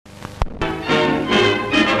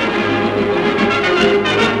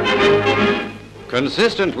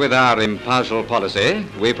Consistent with our impartial policy,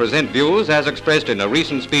 we present views as expressed in a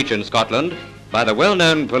recent speech in Scotland by the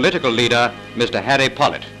well-known political leader, Mr. Harry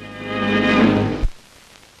Pollitt.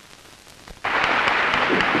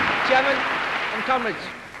 Chairman and comrades,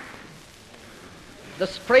 the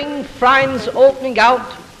spring finds opening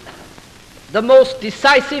out the most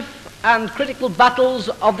decisive and critical battles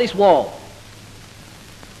of this war.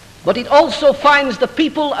 But it also finds the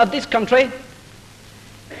people of this country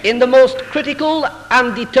in the most critical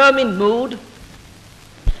and determined mood.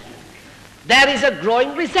 There is a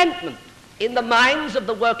growing resentment in the minds of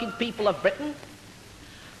the working people of Britain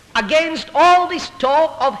against all this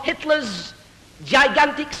talk of Hitler's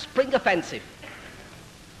gigantic spring offensive,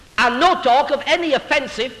 and no talk of any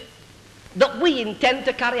offensive that we intend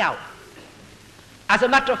to carry out. As a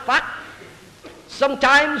matter of fact,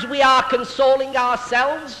 sometimes we are consoling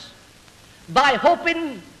ourselves by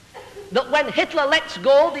hoping that when Hitler lets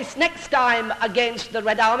go this next time against the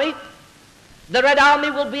Red Army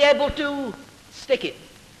will be able to stick it.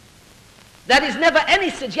 There is never any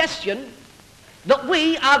suggestion that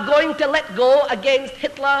we are going to let go against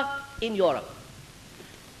Hitler in Europe.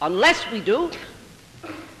 Unless we do,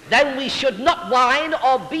 then we should not whine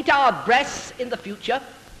or beat our breasts in the future,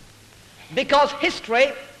 because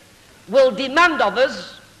history will demand of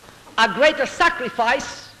us a greater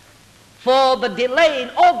sacrifice for the delay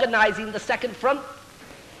in organizing the Second Front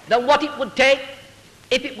than what it would take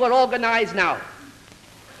if it were organized now.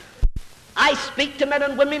 I speak to men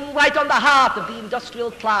and women right on the heart of the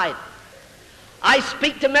industrial Clyde. I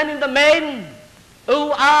speak to men in the main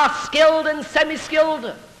who are skilled and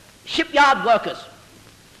semi-skilled shipyard workers.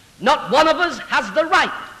 Not one of us has the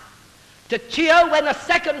right to cheer when a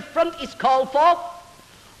Second Front is called for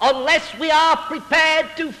unless we are prepared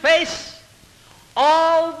to face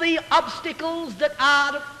all the obstacles that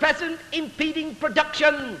are at present impeding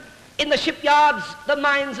production in the shipyards, the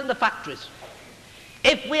mines and the factories.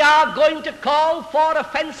 If we are going to call for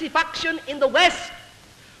offensive action in the West,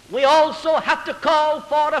 we also have to call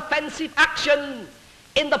for offensive action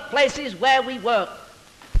in the places where we work.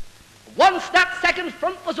 Once that Second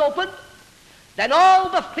Front was opened, then all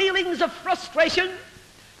the feelings of frustration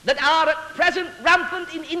that are at present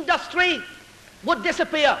rampant in industry would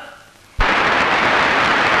disappear.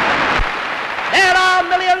 There are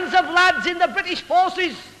millions of lads in the British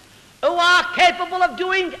forces who are capable of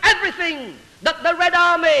doing everything that the Red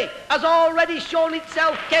Army has already shown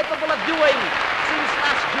itself capable of doing since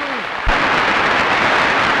last June.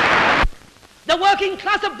 The working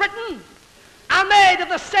class of Britain are made of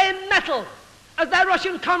the same metal as their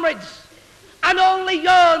Russian comrades and only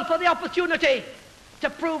yearn for the opportunity to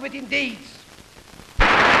prove it in deeds.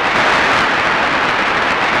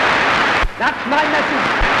 That's my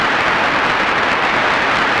message.